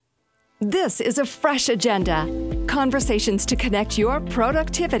This is a fresh agenda. Conversations to connect your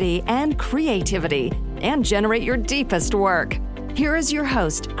productivity and creativity and generate your deepest work. Here is your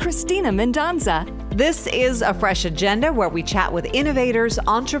host, Cristina Mendonza. This is a fresh agenda where we chat with innovators,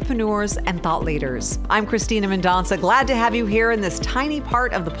 entrepreneurs, and thought leaders. I'm Cristina Mendonza. Glad to have you here in this tiny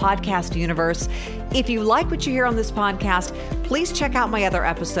part of the podcast universe. If you like what you hear on this podcast, please check out my other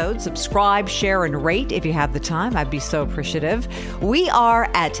episodes. Subscribe, share, and rate if you have the time. I'd be so appreciative. We are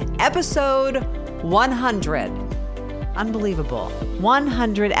at episode 100. Unbelievable.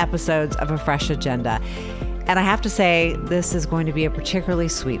 100 episodes of a fresh agenda. And I have to say, this is going to be a particularly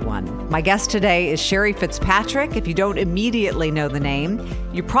sweet one. My guest today is Shari Fitzpatrick. If you don't immediately know the name,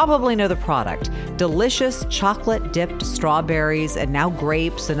 you probably know the product. Delicious chocolate-dipped strawberries and now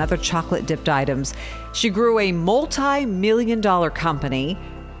grapes and other chocolate-dipped items. She grew a multi-million-dollar company,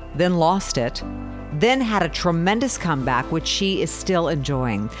 then lost it, then had a tremendous comeback, which she is still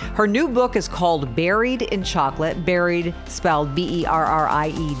enjoying. Her new book is called Berried in Chocolate, Berried spelled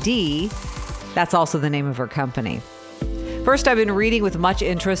B-E-R-R-I-E-D. That's also the name of her company. First, I've been reading with much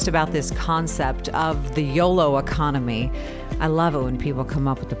interest about this concept of the YOLO economy. I love it when people come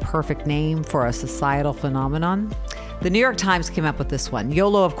up with the perfect name for a societal phenomenon. The New York Times came up with this one.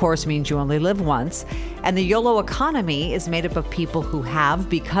 YOLO, of course, means you only live once. And the YOLO economy is made up of people who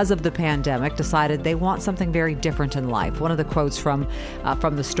have, because of the pandemic, decided they want something very different in life. One of the quotes from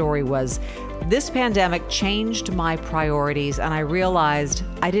the story was, "This pandemic changed my priorities, and I realized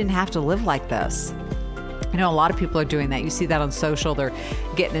I didn't have to live like this." I know a lot of people are doing that. You see that on social. They're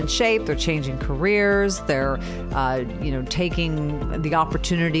getting in shape. They're changing careers. They're, taking the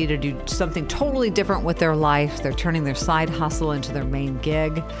opportunity to do something totally different with their life. They're turning their side hustle into their main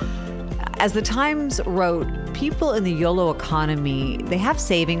gig. As the Times wrote, people in the YOLO economy, they have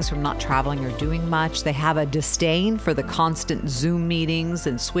savings from not traveling or doing much. They have a disdain for the constant Zoom meetings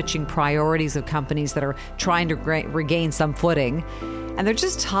and switching priorities of companies that are trying to regain some footing. And they're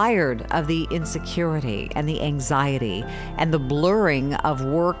just tired of the insecurity and the anxiety and the blurring of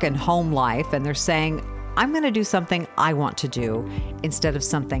work and home life. And they're saying, I'm going to do something I want to do instead of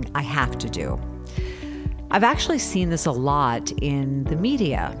something I have to do. I've actually seen this a lot in the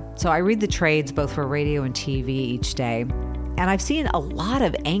media. So I read the trades both for radio and TV each day. And I've seen a lot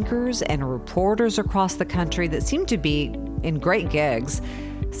of anchors and reporters across the country that seem to be in great gigs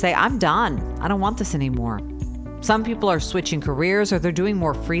say, I'm done. I don't want this anymore. Some people are switching careers or they're doing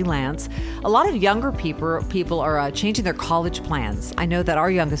more freelance. A lot of younger people are changing their college plans. I know that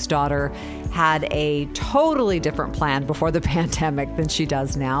our youngest daughter had a totally different plan before the pandemic than she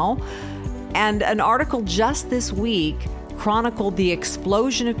does now. And an article just this week chronicled the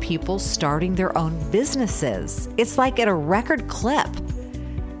explosion of people starting their own businesses. It's like at a record clip.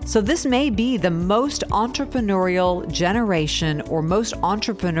 So this may be the most entrepreneurial generation or most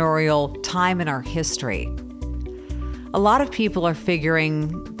entrepreneurial time in our history. A lot of people are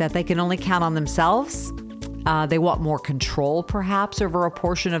figuring that they can only count on themselves. They want more control, perhaps, over a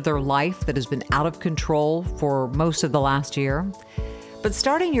portion of their life that has been out of control for most of the last year. But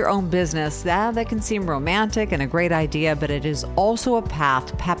starting your own business, that can seem romantic and a great idea, but it is also a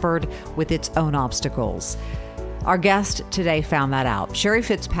path peppered with its own obstacles. Our guest today found that out. Shari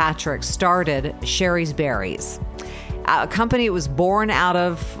Fitzpatrick started Shari's Berries, a company that was born out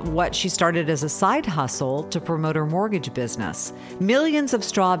of what she started as a side hustle to promote her mortgage business. Millions of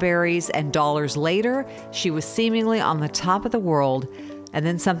strawberries and dollars later, she was seemingly on the top of the world, and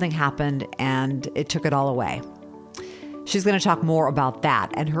then something happened and it took it all away. She's going to talk more about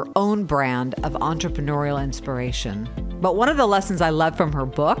that and her own brand of entrepreneurial inspiration. But one of the lessons I love from her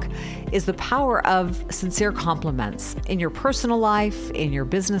book is the power of sincere compliments in your personal life, in your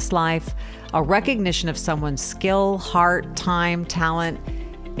business life, a recognition of someone's skill, heart, time, talent.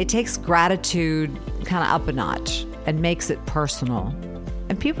 It takes gratitude kind of up a notch and makes it personal.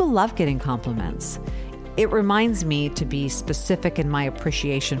 And people love getting compliments. It reminds me to be specific in my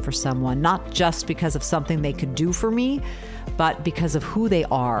appreciation for someone, not just because of something they could do for me, but because of who they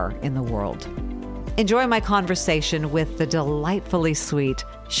are in the world. Enjoy my conversation with the delightfully sweet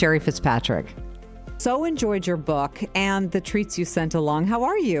Shari Fitzpatrick. So enjoyed your book and the treats you sent along. How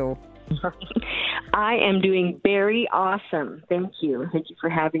are you? I am doing very awesome. Thank you. Thank you for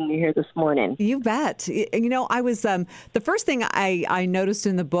having me here this morning. You bet. You know, I was, the first thing I noticed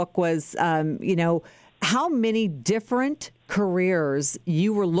in the book was, how many different careers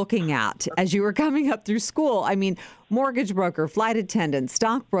you were looking at as you were coming up through school. I mean, mortgage broker, flight attendant,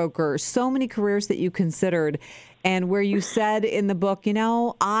 stockbroker, so many careers that you considered. And where you said in the book,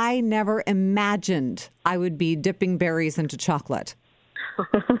 I never imagined I would be dipping berries into chocolate.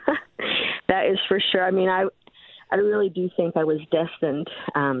 That is for sure. I mean, I really do think I was destined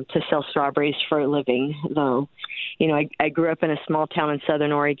to sell strawberries for a living, though. You know, I grew up in a small town in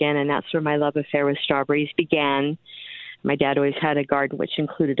Southern Oregon, and that's where my love affair with strawberries began. My dad always had a garden which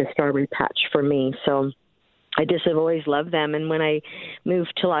included a strawberry patch for me, so I just have always loved them. And when I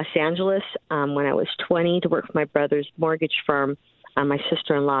moved to Los Angeles when I was 20 to work for my brother's mortgage firm, my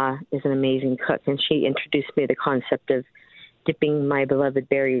sister-in-law is an amazing cook, and she introduced me to the concept of dipping my beloved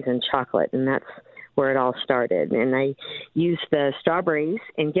berries in chocolate, and that's where it all started. And I used the strawberries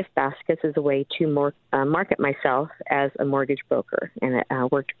in gift baskets as a way to market myself as a mortgage broker, and it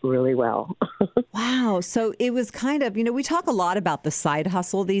worked really well. Wow. So it was kind of, we talk a lot about the side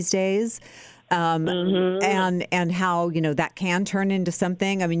hustle these days. And how, that can turn into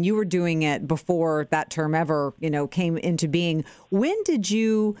something. I mean, you were doing it before that term ever, came into being. When did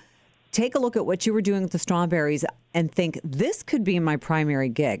you take a look at what you were doing with the strawberries and think, this could be my primary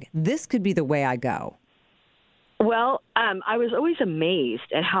gig? This could be the way I go? Well, I was always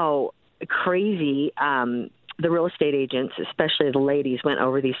amazed at how crazy the real estate agents, especially the ladies, went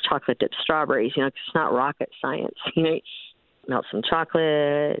over these chocolate dipped strawberries. 'Cause it's not rocket science. Melt some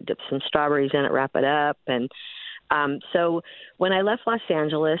chocolate, dip some strawberries in it, wrap it up. And so when I left Los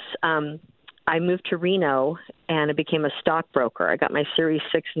Angeles, I moved to Reno and I became a stockbroker. I got my Series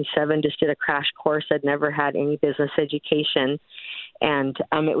 6 and 7, just did a crash course. I'd never had any business education. And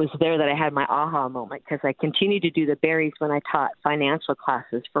it was there that I had my aha moment, because I continued to do the berries when I taught financial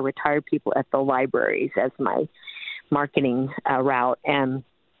classes for retired people at the libraries as my marketing route. And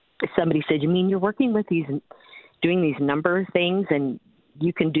somebody said, "You mean you're working with doing these number things and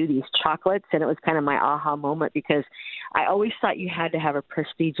you can do these chocolates?" And it was kind of my aha moment, because I always thought you had to have a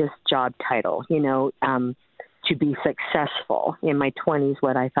prestigious job title, to be successful. In my 20s,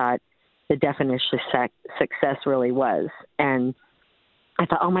 what I thought the definition of success really was. And I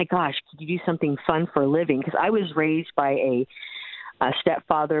thought, oh my gosh, could you do something fun for a living? Because I was raised by a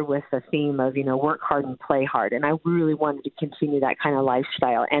stepfather with the theme of, work hard and play hard. And I really wanted to continue that kind of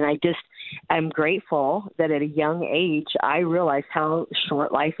lifestyle. And I just am grateful that at a young age, I realized how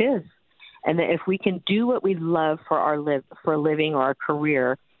short life is. And that if we can do what we love for a living or our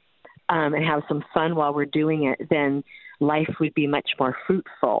career, and have some fun while we're doing it, then life would be much more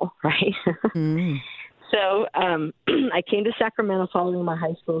fruitful, right? Mm. So I came to Sacramento following my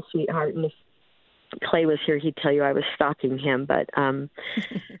high school sweetheart, and if Clay was here, he'd tell you I was stalking him, but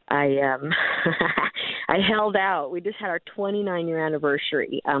I held out. We just had our 29-year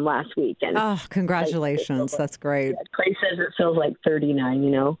anniversary last week. And congratulations. That's great. Clay says it feels like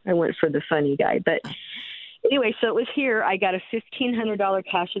 39, I went for the funny guy. But anyway, so it was here. I got a $1,500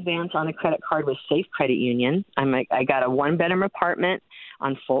 cash advance on a credit card with Safe Credit Union. I got a one-bedroom apartment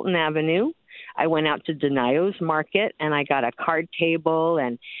on Fulton Avenue. I went out to Denio's Market, and I got a card table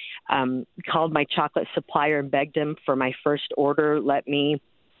and called my chocolate supplier and begged him for my first order, let me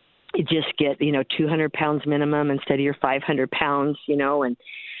just get, 200 pounds minimum instead of your 500 pounds, and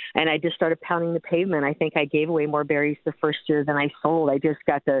I just started pounding the pavement. I think I gave away more berries the first year than I sold. I just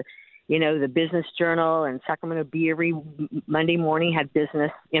got the Business Journal and Sacramento Bee every Monday morning had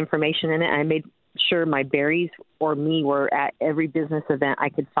business information in it. And I made sure my berries or me were at every business event I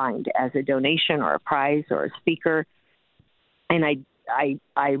could find as a donation or a prize or a speaker. And I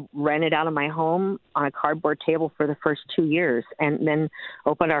rented out of my home on a cardboard table for the first 2 years, and then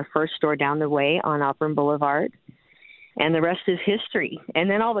opened our first store down the way on Auburn Boulevard. And the rest is history. And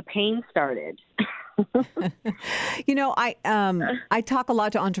then all the pain started. I talk a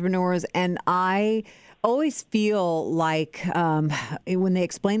lot to entrepreneurs, and I always feel like when they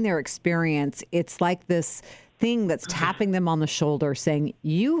explain their experience, it's like this thing that's tapping them on the shoulder saying,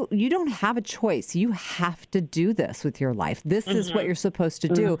 you don't have a choice. You have to do this with your life. This is what you're supposed to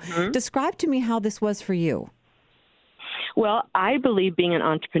do. Mm-hmm. Describe to me how this was for you. Well, I believe being an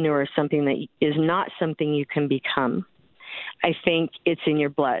entrepreneur is something that is not something you can become. I think it's in your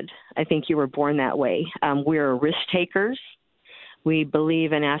blood. I think you were born that way. We're risk takers. We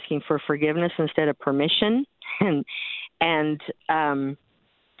believe in asking for forgiveness instead of permission. And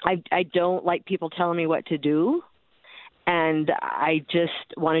I don't like people telling me what to do. And I just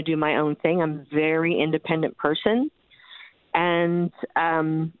want to do my own thing. I'm a very independent person. And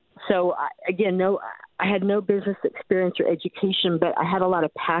so, I had no business experience or education, but I had a lot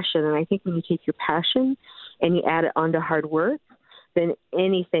of passion. And I think when you take your passion and you add it onto hard work, then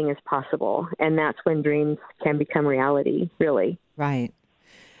anything is possible. And that's when dreams can become reality, really. Right.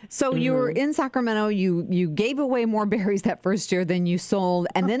 So you were in Sacramento, you gave away more berries that first year than you sold,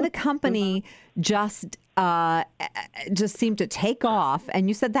 and then the company just seemed to take off, and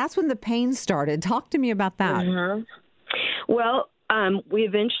you said that's when the pain started. Talk to me about that. Mm-hmm. Well, I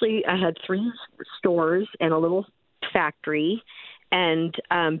had 3 stores and a little factory, and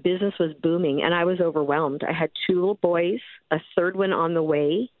business was booming, and I was overwhelmed. I had 2 little boys, a third one on the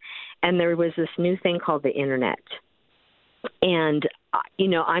way, and there was this new thing called the internet. And,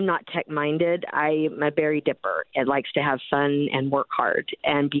 I'm not tech-minded. I'm a berry dipper. It likes to have fun and work hard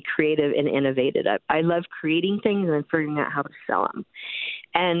and be creative and innovative. I love creating things and then figuring out how to sell them.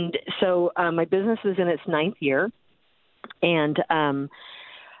 And so my business was in its 9th year, and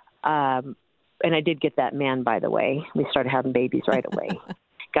I did get that man, by the way. We started having babies right away.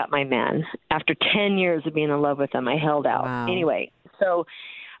 Got my man. After 10 years of being in love with him, I held out. Wow. Anyway, so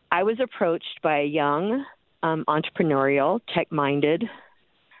I was approached by a young, entrepreneurial, tech-minded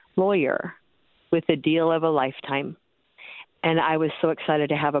lawyer with a deal of a lifetime. And I was so excited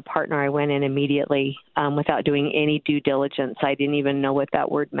to have a partner. I went in immediately without doing any due diligence. I didn't even know what that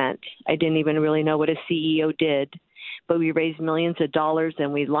word meant. I didn't even really know what a CEO did. But we raised millions of dollars,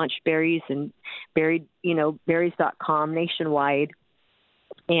 and we launched Berries and berries.com nationwide.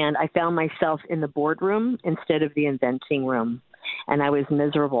 And I found myself in the boardroom instead of the inventing room. And I was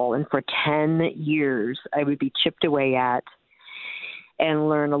miserable. And for 10 years, I would be chipped away at and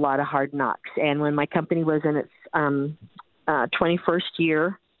learn a lot of hard knocks. And when my company was in its 21st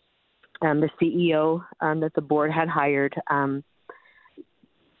year, the CEO that the board had hired,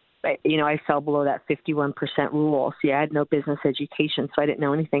 I fell below that 51% rule. See, I had no business education, so I didn't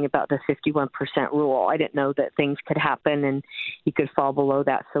know anything about the 51% rule. I didn't know that things could happen and you could fall below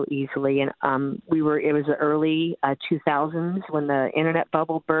that so easily. And it was the early 2000s when the internet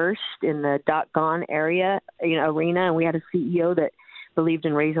bubble burst in the .com arena, and we had a CEO that believed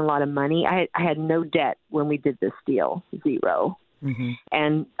in raising a lot of money. I had no debt when we did this deal, 0. Mm-hmm.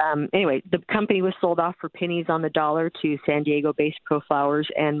 And anyway, the company was sold off for pennies on the dollar to San Diego-based ProFlowers,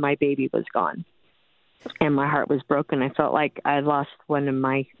 and my baby was gone. And my heart was broken. I felt like I lost one of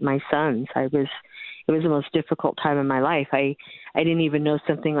my sons. It was the most difficult time in my life. I didn't even know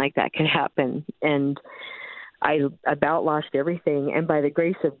something like that could happen. And I about lost everything. And by the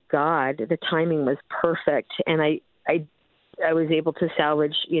grace of God, the timing was perfect. And I was able to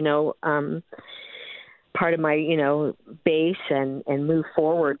salvage, part of my, base and move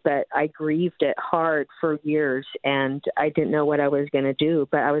forward. But I grieved it hard for years, and I didn't know what I was going to do.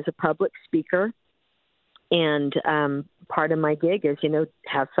 But I was a public speaker, and part of my gig is,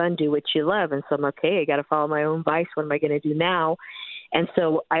 have fun, do what you love. And so I'm okay, I got to follow my own vice. What am I going to do now? And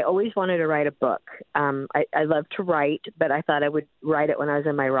so I always wanted to write a book. I love to write, but I thought I would write it when I was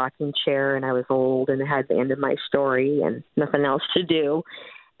in my rocking chair and I was old and had the end of my story and nothing else to do.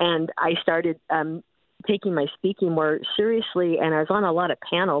 And I started taking my speaking more seriously, and I was on a lot of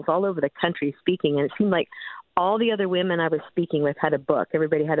panels all over the country speaking, and it seemed like all the other women I was speaking with had a book.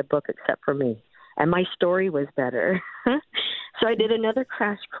 Everybody had a book except for me, and my story was better. So I did another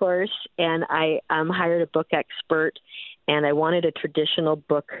crash course, and I hired a book expert, and I wanted a traditional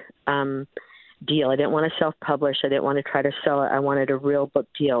book deal. I didn't want to self-publish. I didn't want to try to sell it. I wanted a real book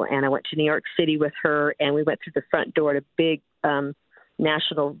deal, and I went to New York City with her, and we went through the front door to a big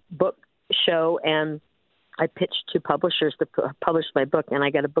national book show, and I pitched to publishers to publish my book, and I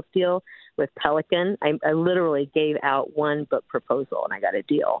got a book deal with Pelican. I literally gave out one book proposal, and I got a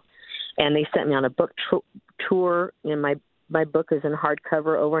deal. And they sent me on a book tour, and my book is in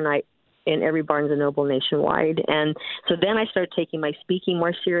hardcover overnight in every Barnes & Noble nationwide. And so then I started taking my speaking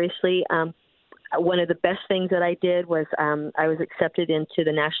more seriously. One of the best things that I did was I was accepted into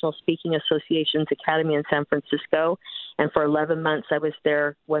the National Speaking Association's Academy in San Francisco. And for 11 months, I was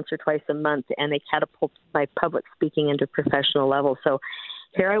there once or twice a month, and they catapulted my public speaking into professional level. So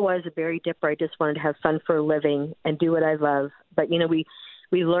here I was, a berry dipper. I just wanted to have fun for a living and do what I love. But,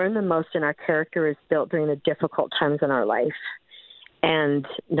 we learn the most, and our character is built during the difficult times in our life, and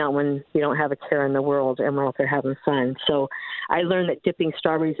not when we don't have a care in the world and we're out there having fun. So I learned that dipping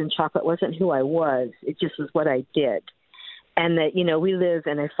strawberries in chocolate wasn't who I was. It just was what I did. And that, we live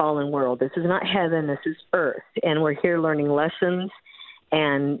in a fallen world. This is not heaven. This is earth. And we're here learning lessons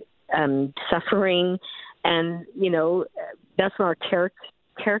and suffering. And, that's when our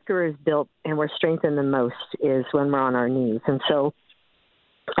character is built and we're strengthened the most is when we're on our knees. And so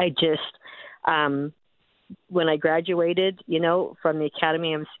I just, when I graduated, from the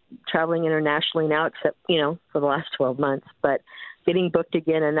academy, I'm traveling internationally now, except, for the last 12 months, but getting booked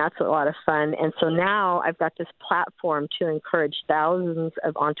again, and that's a lot of fun. And so now I've got this platform to encourage thousands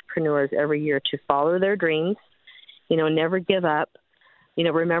of entrepreneurs every year to follow their dreams, never give up,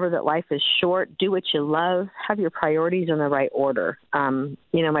 remember that life is short, do what you love, have your priorities in the right order.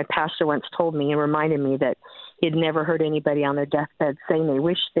 My pastor once told me and reminded me that he'd never heard anybody on their deathbed saying they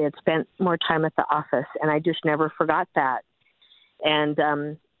wish they had spent more time at the office, and I just never forgot that.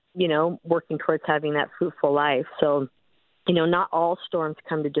 And working towards having that fruitful life. So, not all storms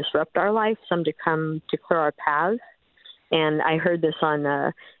come to disrupt our life, some to come to clear our paths. And I heard this on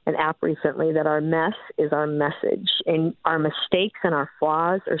an app recently, that our mess is our message. And our mistakes and our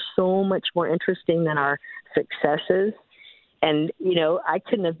flaws are so much more interesting than our successes. And, I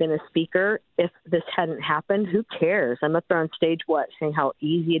couldn't have been a speaker if this hadn't happened. Who cares? I'm up there on stage, saying how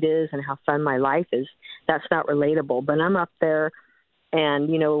easy it is and how fun my life is. That's not relatable. But I'm up there and,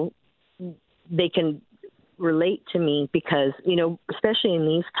 they can relate to me because, especially in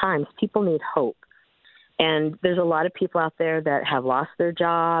these times, people need hope. And there's a lot of people out there that have lost their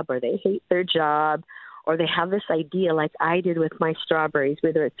job, or they hate their job, or they have this idea like I did with my strawberries,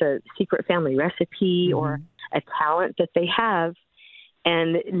 whether it's a secret family recipe or a talent that they have.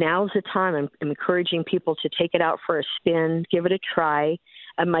 And now's the time. I'm encouraging people to take it out for a spin, give it a try.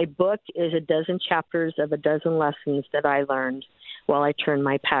 And my book is 12 chapters of 12 lessons that I learned while I turned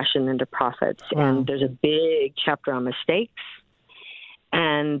my passion into profits. Wow. And there's a big chapter on mistakes.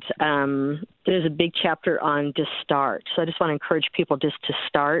 And there's a big chapter on just start. So I just want to encourage people just to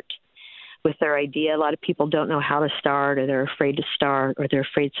start with their idea. A lot of people don't know how to start, or they're afraid to start, or they're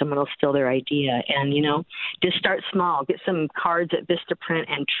afraid someone will steal their idea. And, just start small. Get some cards at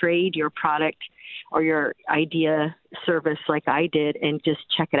Vistaprint and trade your product or your idea service like I did, and just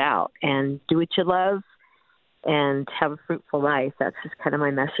check it out and do what you love and have a fruitful life. That's just kind of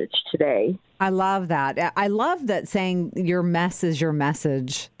my message today. I love that. I love that saying your mess is your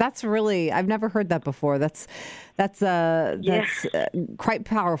message. That's really, I've never heard that before. That's quite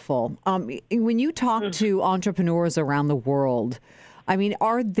powerful. When you talk to entrepreneurs around the world, I mean,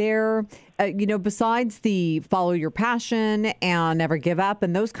 are there, besides the follow your passion and never give up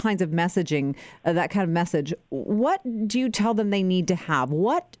and those kinds of messaging, that kind of message, what do you tell them they need to have?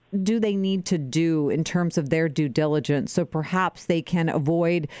 What do they need to do in terms of their due diligence so perhaps they can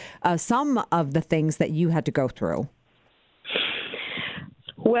avoid some of the things that you had to go through?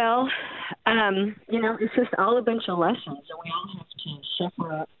 Well, it's just all a bunch of lessons, and we all have to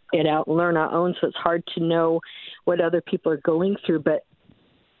suffer it out and learn our own, so it's hard to know what other people are going through. But,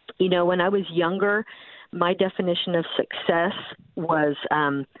 when I was younger, my definition of success was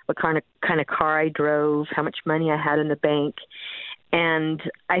what kind of car I drove, how much money I had in the bank. And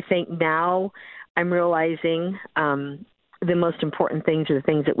I think now I'm realizing the most important things are the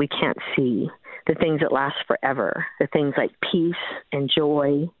things that we can't see, the things that last forever, the things like peace and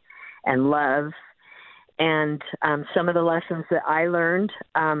joy and love. And some of the lessons that I learned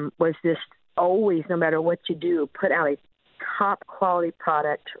was this: always, no matter what you do, put out a top quality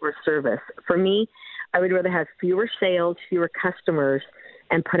product or service. For me, I would rather have fewer sales, fewer customers,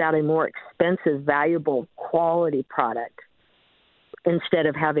 and put out a more expensive, valuable quality product instead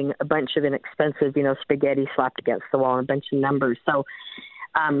of having a bunch of inexpensive, spaghetti slapped against the wall and a bunch of numbers. So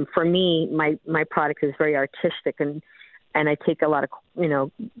for me, my product is very artistic, and I take a lot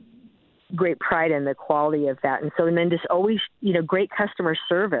of, great pride in the quality of that. And then just always, great customer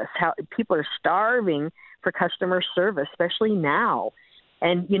service. How people are starving for customer service, especially now.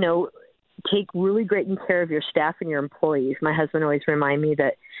 And, take really great care of your staff and your employees. My husband always remind me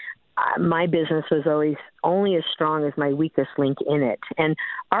that my business was always only as strong as my weakest link in it. And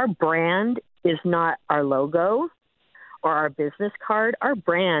our brand is not our logo or our business card. Our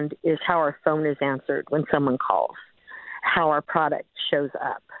brand is how our phone is answered when someone calls, how our product shows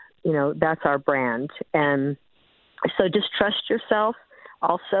up. That's our brand. And so just trust yourself.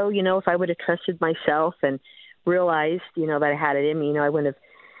 Also, if I would have trusted myself and realized, that I had it in me, I wouldn't have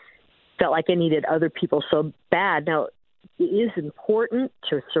felt like I needed other people so bad. Now, it is important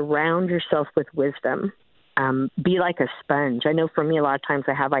to surround yourself with wisdom. Be like a sponge. I know for me, a lot of times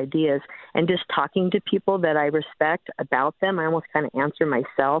I have ideas, and just talking to people that I respect about them, I almost kind of answer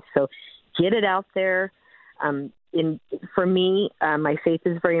myself. So get it out there. For me, my faith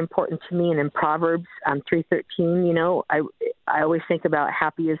is very important to me. And in Proverbs 3:13, I always think about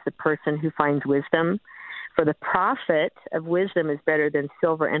happy is the person who finds wisdom. For the profit of wisdom is better than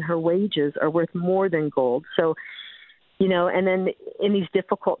silver, and her wages are worth more than gold. So, and then in these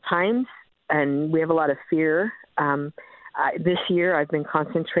difficult times, and we have a lot of fear, this year I've been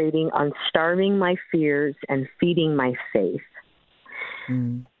concentrating on starving my fears and feeding my faith.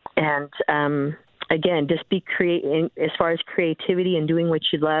 And again, just be creative as far as creativity and doing what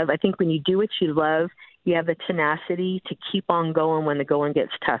you love. I think when you do what you love, you have the tenacity to keep on going when the going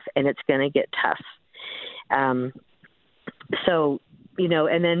gets tough, and it's going to get tough. And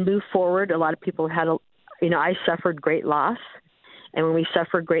then move forward. A lot of people had I suffered great loss. And when we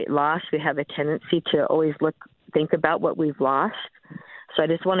suffer great loss, we have a tendency to always think about what we've lost. So I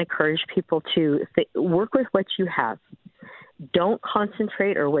just want to encourage people to work with what you have. don't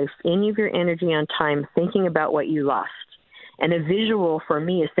concentrate or waste any of your energy on time thinking about what you lost. And a visual for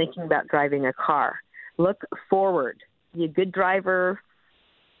me is thinking about driving a car. Look forward. Be a good driver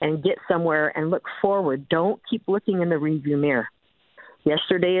and get somewhere and look forward. Don't keep looking in the rearview mirror.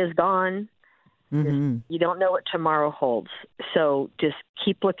 Yesterday is gone. You don't know what tomorrow holds. So just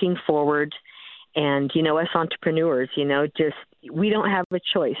keep looking forward. And, us entrepreneurs, we don't have a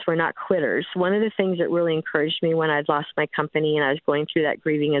choice. We're not quitters. One of the things that really encouraged me when I'd lost my company and I was going through that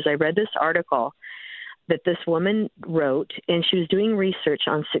grieving is I read this article that this woman wrote, and she was doing research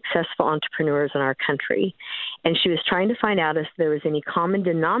on successful entrepreneurs in our country. And she was trying to find out if there was any common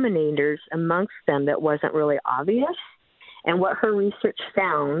denominators amongst them that wasn't really obvious. And what her research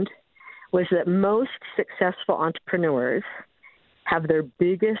found was that most successful entrepreneurs have their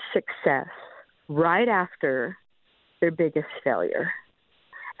biggest success right after their biggest failure.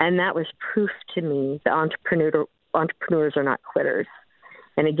 And that was proof to me that entrepreneurs are not quitters.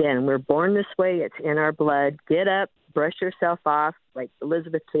 And again, we're born this way. It's in our blood. Get up, brush yourself off. Like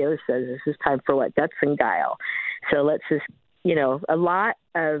Elizabeth Taylor says, this is time for what? Guts and guile. So let's just, a lot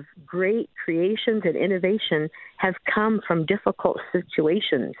of great creations and innovation have come from difficult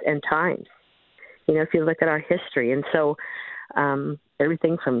situations and times, if you look at our history. And so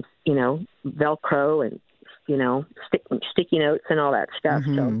everything from, Velcro and, sticky notes and all that stuff.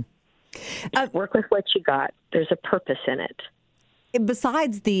 So just work with what you got. There's a purpose in it.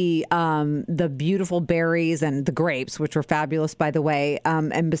 Besides the beautiful berries and the grapes, which were fabulous, by the way,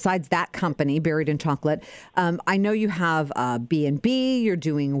 and besides that company, Berried In Chocolate, I know you have B&B, you're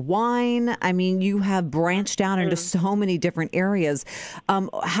doing wine. I mean, you have branched out into so many different areas.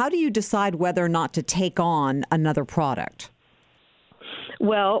 How do you decide whether or not to take on another product?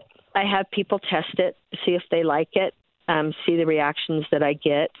 Well, I have people test it, see if they like it, see the reactions that I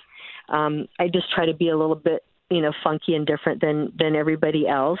get. I just try to be a little bit funky and different than everybody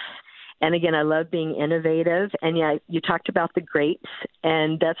else. And again, I love being innovative. And yeah, you talked about the grapes,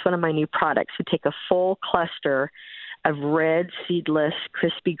 and that's one of my new products. We take a full cluster of red, seedless,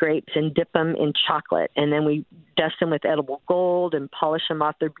 crispy grapes and dip them in chocolate. And then we dust them with edible gold and polish them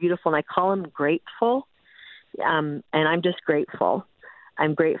off. They're beautiful. And I call them grateful. And I'm just grateful.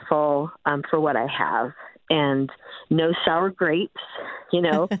 I'm grateful for what I have. And no sour grapes,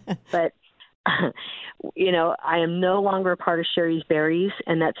 but I am no longer a part of Shari's Berries,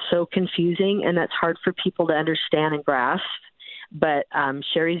 and that's so confusing, and that's hard for people to understand and grasp. But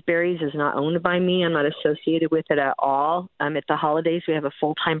Shari's Berries is not owned by me. I'm not associated with it at all. At the holidays, we have a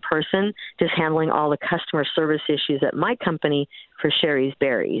full-time person just handling all the customer service issues at my company for Shari's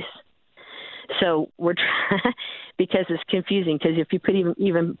Berries. So we're because it's confusing, because if you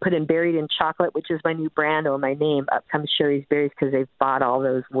even put in Berried In Chocolate, which is my new brand or my name, up comes Shari's Berries, because they've bought all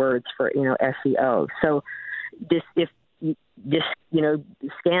those words for SEO. So just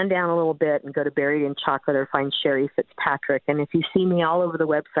scan down a little bit and go to Berried In Chocolate or find Shari Fitzpatrick. And if you see me all over the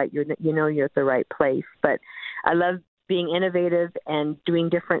website, you're at the right place. But I love being innovative and doing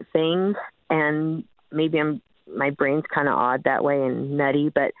different things, and maybe my brain's kind of odd that way and nutty,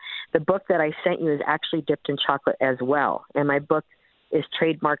 but the book that I sent you is actually dipped in chocolate as well. And my book is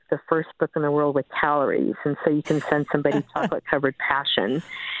trademarked the first book in the world with calories. And so you can send somebody chocolate-covered passion.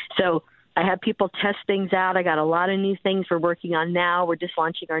 So I have people test things out. I got a lot of new things we're working on now. We're just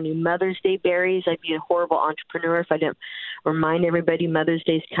launching our new Mother's Day berries. I'd be a horrible entrepreneur if I didn't remind everybody Mother's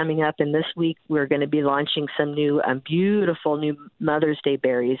Day is coming up. And this week we're going to be launching some new, beautiful new Mother's Day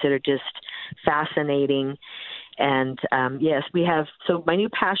berries that are just fascinating. And yes, we have, so my new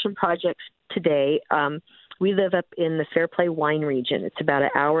passion projects today, we live up in the Fairplay wine region. It's about an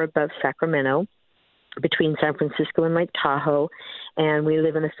hour above Sacramento, between San Francisco and Lake Tahoe. And we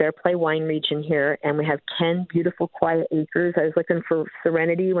live in the Fairplay wine region here, and we have 10 beautiful, quiet acres. I was looking for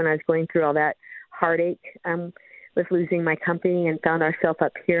serenity when I was going through all that heartache with losing my company, and found ourselves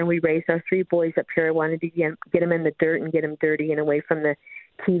up here. And we raised our 3 boys up here. I wanted to get them in the dirt and get them dirty and away from the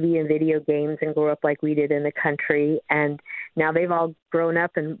TV and video games and grow up like we did in the country. And now they've all grown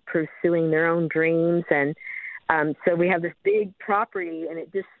up and pursuing their own dreams. And so we have this big property, and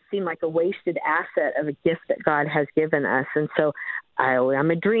it just seemed like a wasted asset of a gift that God has given us. And so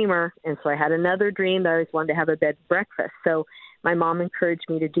I'm a dreamer. And so I had another dream that I always wanted to have a bed and breakfast. So my mom encouraged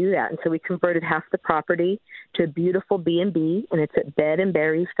me to do that. And so we converted half the property to a beautiful B&B, and it's at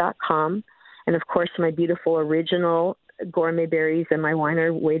bedandberries.com. And of course, my beautiful original gourmet berries and my wine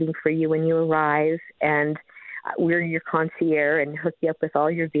are waiting for you when you arrive. And we're your concierge and hook you up with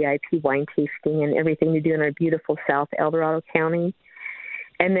all your VIP wine tasting and everything to do in our beautiful South El Dorado County.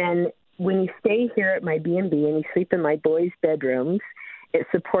 And then when you stay here at my B&B and you sleep in my boys' bedrooms, It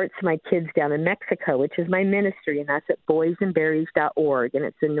supports my kids down in Mexico, which is my ministry, and that's at boysandberries.org. And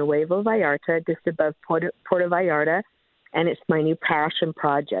it's in Nuevo Vallarta, just above Puerto Vallarta, and it's my new passion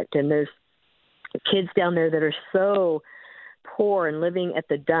project. And there's kids down there that are so poor and living at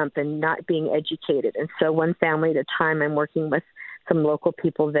the dump and not being educated. And so one family at a time, I'm working with some local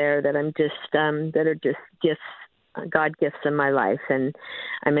people there that I'm just that are just gifts, God gifts in my life, and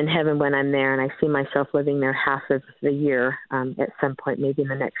I'm in heaven when I'm there, and I see myself living there half of the year at some point, maybe in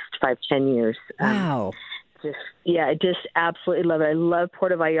the next 5-10 years. Wow. I just absolutely love it. I love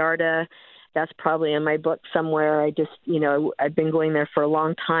Puerto Vallarta. That's probably in my book somewhere. I've been going there for a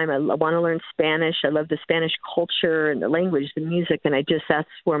long time. I want to learn Spanish. I love the Spanish culture and the language, the music, and that's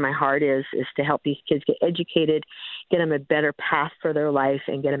where my heart is to help these kids get educated, get them a better path for their life,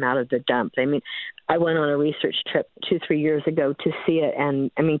 and get them out of the dump. I mean, I went on a research trip 2-3 years ago to see it,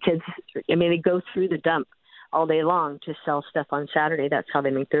 and kids, they go through the dump all day long to sell stuff on Saturday. That's how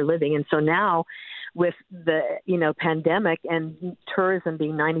they make their living. And so now, with the pandemic and tourism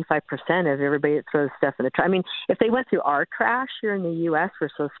being 95% of everybody that throws stuff in the trash. If they went through our trash here in the U.S., we're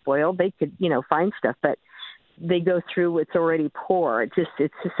so spoiled, they could find stuff, but they go through what's already poor. It's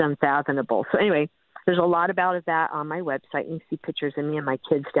just unfathomable. So anyway, there's a lot about that on my website. You can see pictures of me and my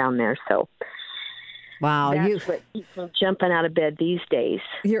kids down there. So wow, that's what keeps me jumping out of bed these days.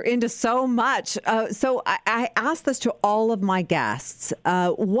 You're into so much. So I ask this to all of my guests.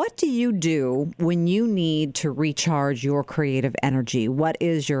 What do you do when you need to recharge your creative energy? What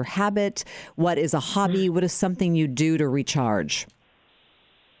is your habit? What is a hobby? What is something you do to recharge?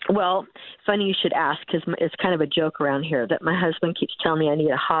 Well, funny you should ask, because it's kind of a joke around here that my husband keeps telling me I need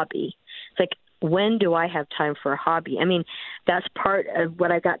a hobby. It's like, when do I have time for a hobby? That's part of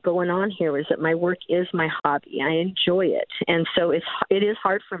what I got going on here, is that my work is my hobby. I enjoy it. And so it is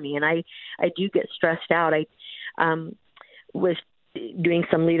hard for me, and I do get stressed out. I was doing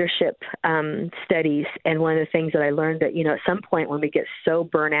some leadership studies, and one of the things that I learned that, at some point when we get so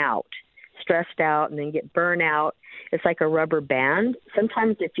burnt out, stressed out, and then get burnt out, it's like a rubber band.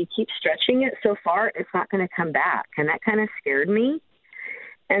 Sometimes if you keep stretching it so far, it's not going to come back. And that kind of scared me.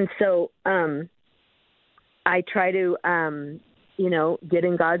 And so I try to, get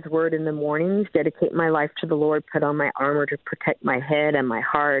in God's word in the mornings, dedicate my life to the Lord, put on my armor to protect my head and my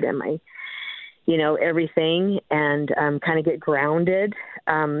heart and my, everything, and kind of get grounded.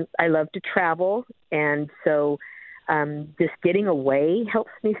 I love to travel. And so just getting away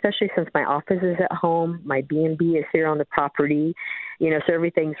helps me, especially since my office is at home. My B&B is here on the property, so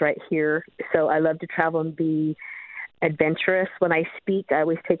everything's right here. So I love to travel and be adventurous. When I speak, I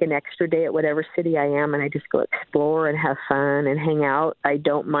always take an extra day at whatever city I am, and I just go explore and have fun and hang out. I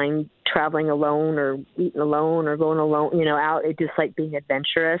don't mind traveling alone or eating alone or going alone, out. It's just like being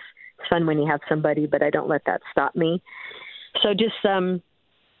adventurous. It's fun when you have somebody, but I don't let that stop me. So just,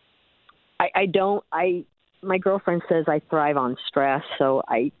 my girlfriend says I thrive on stress. So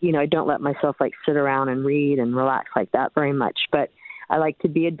I don't let myself sit around and read and relax like that very much, but I like to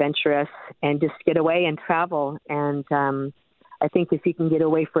be adventurous and just get away and travel. And I think if you can get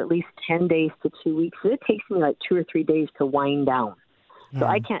away for at least 10 days to 2 weeks, it takes me 2 or 3 days to wind down. Yeah. So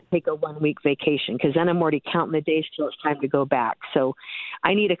I can't take a 1 week vacation, because then I'm already counting the days till it's time to go back. So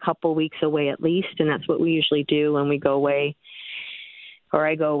I need a couple weeks away at least, and that's what we usually do when we go away. Or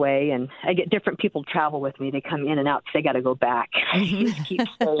I go away, and I get different people travel with me. They come in and out because they got to go back. Just keep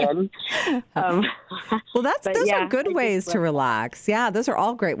staying. Well, those are good ways to relax. Yeah, those are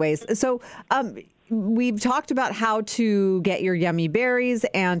all great ways. So we've talked about how to get your yummy berries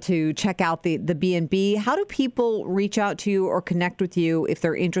and to check out the B&B. How do people reach out to you or connect with you if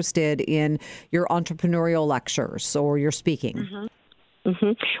they're interested in your entrepreneurial lectures or your speaking? Mm-hmm.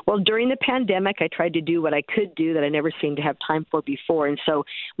 Mm-hmm. Well, during the pandemic, I tried to do what I could do that I never seemed to have time for before. And so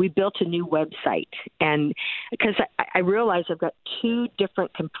we built a new website. And because I realized I've got two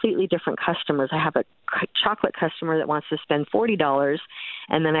completely different customers. I have a chocolate customer that wants to spend $40,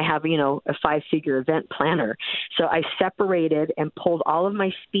 and then I have, a 5-figure event planner. So I separated and pulled all of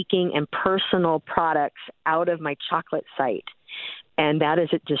my speaking and personal products out of my chocolate site. And that is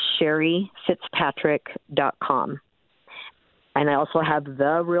at just ShariFitzpatrick.com. And I also have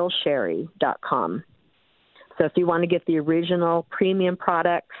therealshari.com. So if you want to get the original premium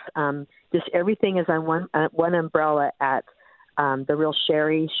products, just everything is on one umbrella at The Real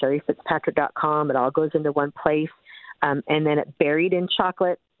Shari, ShariFitzpatrick.com. It all goes into one place. And then at Berried In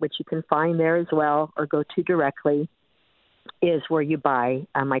Chocolate, which you can find there as well or go to directly, is where you buy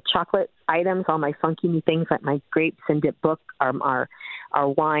my chocolate items, all my funky new things like my grapes and dip book, our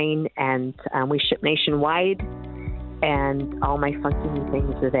wine, and we ship nationwide. And all my funky new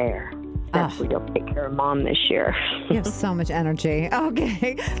things are there. ostensibly you'll take care of Mom this year. You have so much energy.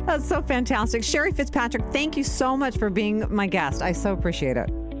 Okay. That's so fantastic. Shari Fitzpatrick, thank you so much for being my guest. I so appreciate it.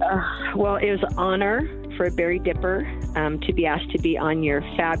 Well, it was an honor for a Berry Dipper to be asked to be on your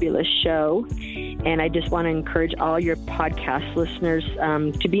fabulous show. And I just want to encourage all your podcast listeners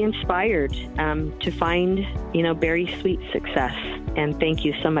to be inspired to find, berry sweet success. And thank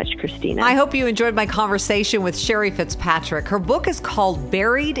you so much, Cristina. I hope you enjoyed my conversation with Shari Fitzpatrick. Her book is called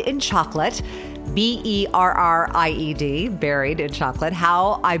Berried in Chocolate. Berried, Berried in Chocolate,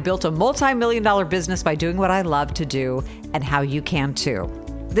 How I Built a Multi-Million-Dollar Business by Doing What I Love to Do, and How You Can Too.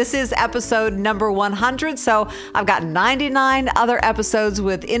 This is episode number 100, so I've got 99 other episodes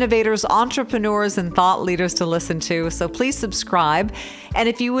with innovators, entrepreneurs, and thought leaders to listen to, so please subscribe. And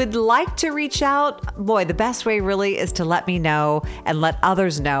if you would like to reach out, the best way really is to let me know and let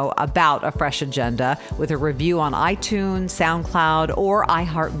others know about A Fresh Agenda with a review on iTunes, SoundCloud, or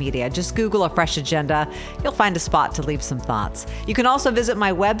iHeartMedia. Just Google A Fresh Agenda. You'll find a spot to leave some thoughts. You can also visit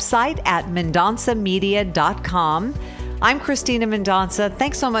my website at mendoncamedia.com. I'm Cristina Mendonca.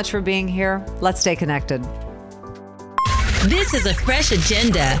 Thanks so much for being here. Let's stay connected. This is A Fresh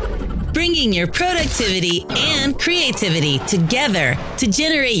Agenda, bringing your productivity and creativity together to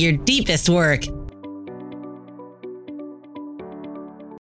generate your deepest work.